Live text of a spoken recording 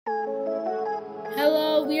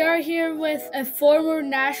we are here with a former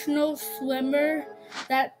national swimmer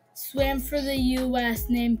that swam for the U.S.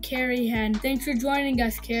 named Keri Hehn. Thanks for joining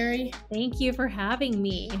us, Keri. Thank you for having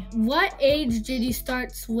me. What age did you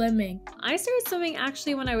start swimming? I started swimming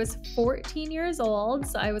actually when I was 14 years old,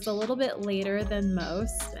 so I was a little bit later than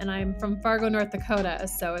most, and I'm from Fargo, North Dakota,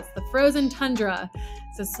 so it's the frozen tundra,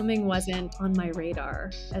 so swimming wasn't on my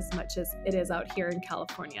radar as much as it is out here in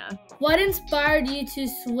California. What inspired you to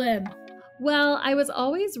swim? Well, I was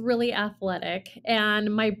always really athletic,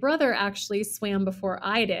 and my brother actually swam before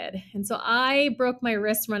I did. And so I broke my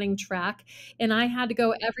wrist running track, and I had to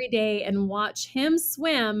go every day and watch him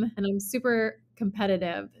swim, and I'm super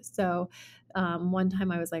competitive. So one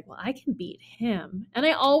time I was like, well, I can beat him. And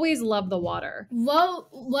I always love the water. What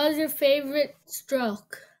was your favorite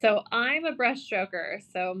stroke? So I'm a breaststroker.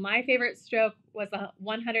 So my favorite stroke was a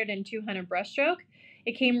 100 and 200 breaststroke.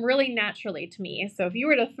 It came really naturally to me. So if you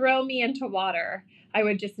were to throw me into water, I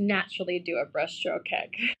would just naturally do a breaststroke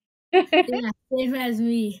kick. Yeah, same as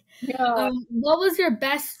me. Yeah. What was your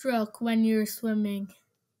best stroke when you were swimming?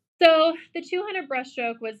 So the 200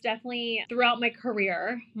 breaststroke was definitely throughout my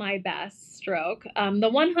career my best stroke. The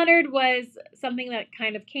 100 was something that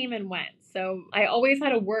kind of came and went. So I always had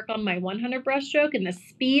to work on my 100 breaststroke and the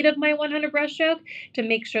speed of my 100 breaststroke to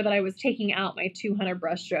make sure that I was taking out my 200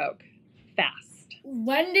 breaststroke fast.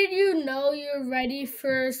 When did you know you're ready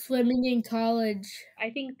for swimming in college?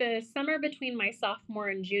 I think the summer between my sophomore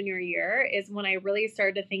and junior year is when I really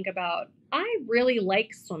started to think about, I really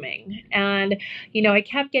like swimming. And, I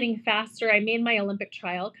kept getting faster. I made my Olympic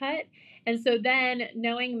trial cut. And so then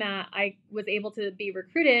knowing that I was able to be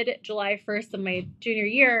recruited July 1st of my junior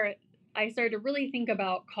year, I started to really think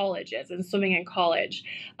about colleges and swimming in college.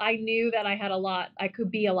 I knew that I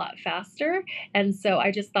could be a lot faster. And so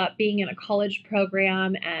I just thought being in a college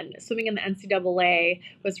program and swimming in the NCAA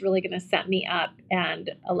was really going to set me up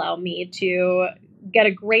and allow me to get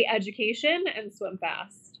a great education and swim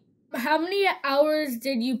fast. How many hours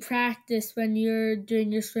did you practice when you're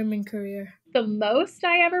doing your swimming career? The most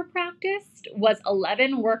I ever practiced was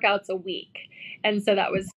 11 workouts a week. And so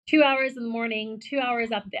that was 2 hours in the morning, 2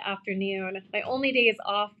 hours up the afternoon. My only days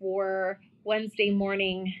off were Wednesday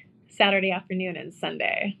morning, Saturday afternoon, and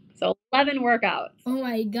Sunday. So 11 workouts. Oh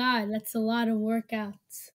my God, that's a lot of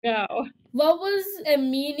workouts. No. What was a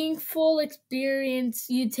meaningful experience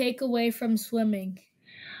you take away from swimming?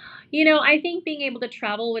 I think being able to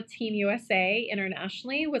travel with Team USA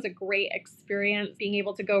internationally was a great experience, being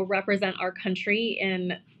able to go represent our country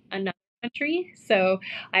in another country. So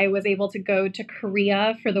I was able to go to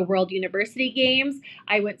Korea for the World University Games.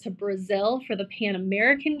 I went to Brazil for the Pan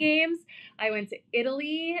American Games. I went to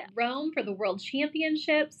Italy, Rome for the World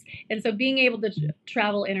Championships. And so being able to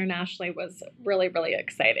travel internationally was really, really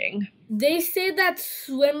exciting. They say that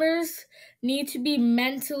swimmers need to be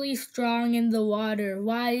mentally strong in the water.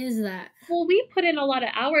 Why is that? Well, we put in a lot of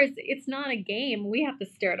hours. It's not a game. We have to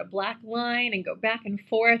stare at a black line and go back and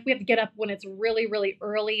forth. We have to get up when it's really, really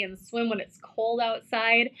early and swim when it's cold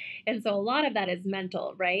outside. And so a lot of that is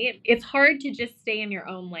mental, right? It's hard to just stay in your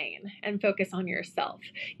own lane and focus on yourself.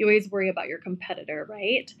 You always worry about your competitor,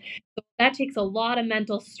 right? So that takes a lot of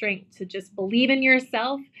mental strength to just believe in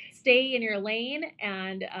yourself, stay in your lane,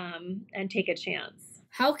 and take a chance.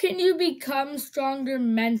 How can you become stronger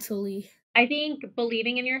mentally? I think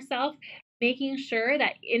believing in yourself, making sure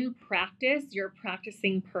that in practice, you're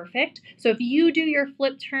practicing perfect. So if you do your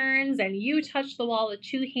flip turns and you touch the wall with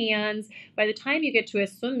 2 hands, by the time you get to a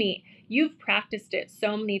swim meet, you've practiced it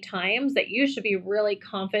so many times that you should be really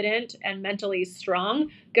confident and mentally strong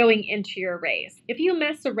going into your race. If you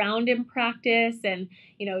mess around in practice and,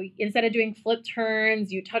 instead of doing flip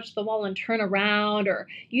turns, you touch the wall and turn around, or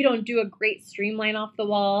you don't do a great streamline off the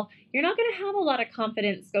wall, you're not going to have a lot of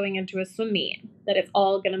confidence going into a swim meet that it's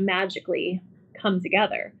all going to magically come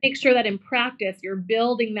together. Make sure that in practice, you're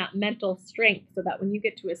building that mental strength so that when you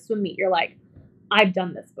get to a swim meet, you're like, I've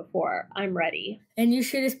done this before. I'm ready. And you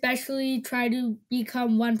should especially try to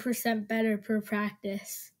become 1% better per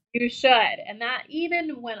practice. You should. And that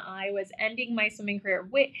even when I was ending my swimming career,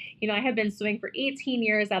 I had been swimming for 18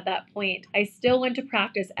 years at that point. I still went to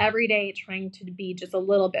practice every day trying to be just a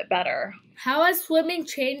little bit better. How has swimming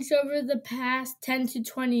changed over the past 10 to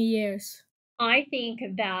 20 years? I think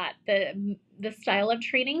that the style of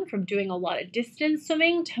training from doing a lot of distance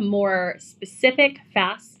swimming to more specific,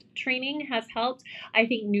 fast training has helped. I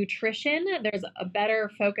think nutrition, there's a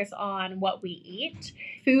better focus on what we eat.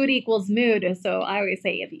 Food equals mood. So I always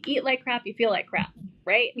say, if you eat like crap, you feel like crap,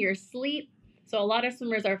 right? Your sleep So a lot of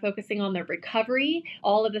swimmers are focusing on their recovery,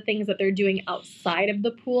 all of the things that they're doing outside of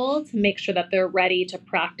the pool to make sure that they're ready to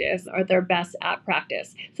practice or their best at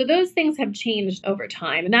practice. So those things have changed over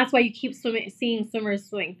time. And that's why you keep seeing swimmers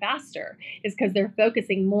swimming faster, is because they're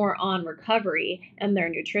focusing more on recovery and their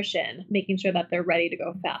nutrition, making sure that they're ready to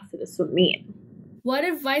go fast to the swim meet. What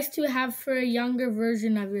advice do you have for a younger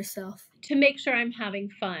version of yourself? To make sure I'm having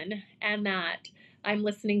fun and that I'm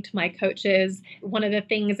listening to my coaches. One of the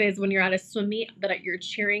things is when you're at a swim meet that you're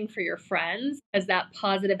cheering for your friends, as that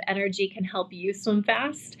positive energy can help you swim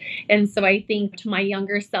fast. And so I think to my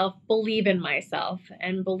younger self, believe in myself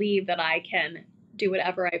and believe that I can do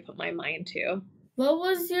whatever I put my mind to. What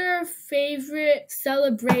was your favorite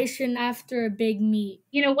celebration after a big meet?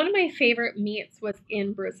 One of my favorite meets was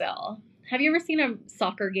in Brazil. Have you ever seen a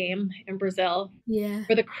soccer game in Brazil? Yeah.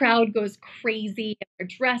 Where the crowd goes crazy and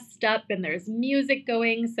they're dressed up and there's music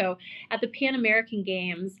going. So at the Pan American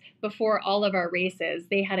Games, before all of our races,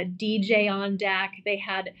 they had a DJ on deck. They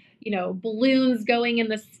had, balloons going in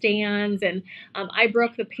the stands. And I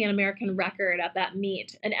broke the Pan American record at that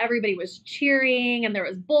meet. And everybody was cheering and there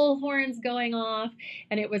was bullhorns going off.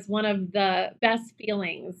 And it was one of the best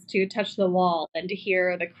feelings to touch the wall and to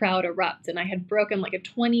hear the crowd erupt. And I had broken like a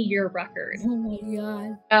 20-year record. Oh my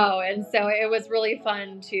God. Oh, and so it was really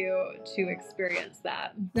fun to experience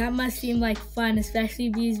that. That must seem like fun, especially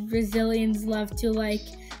these Brazilians love to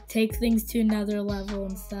take things to another level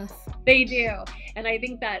and stuff. They do. And I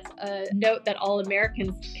think that's a note that all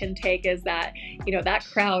Americans can take, is that, that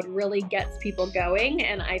crowd really gets people going.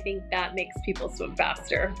 And I think that makes people swim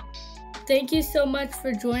faster. Thank you so much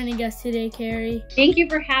for joining us today, Keri. Thank you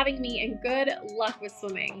for having me, and good luck with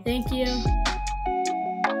swimming. Thank you.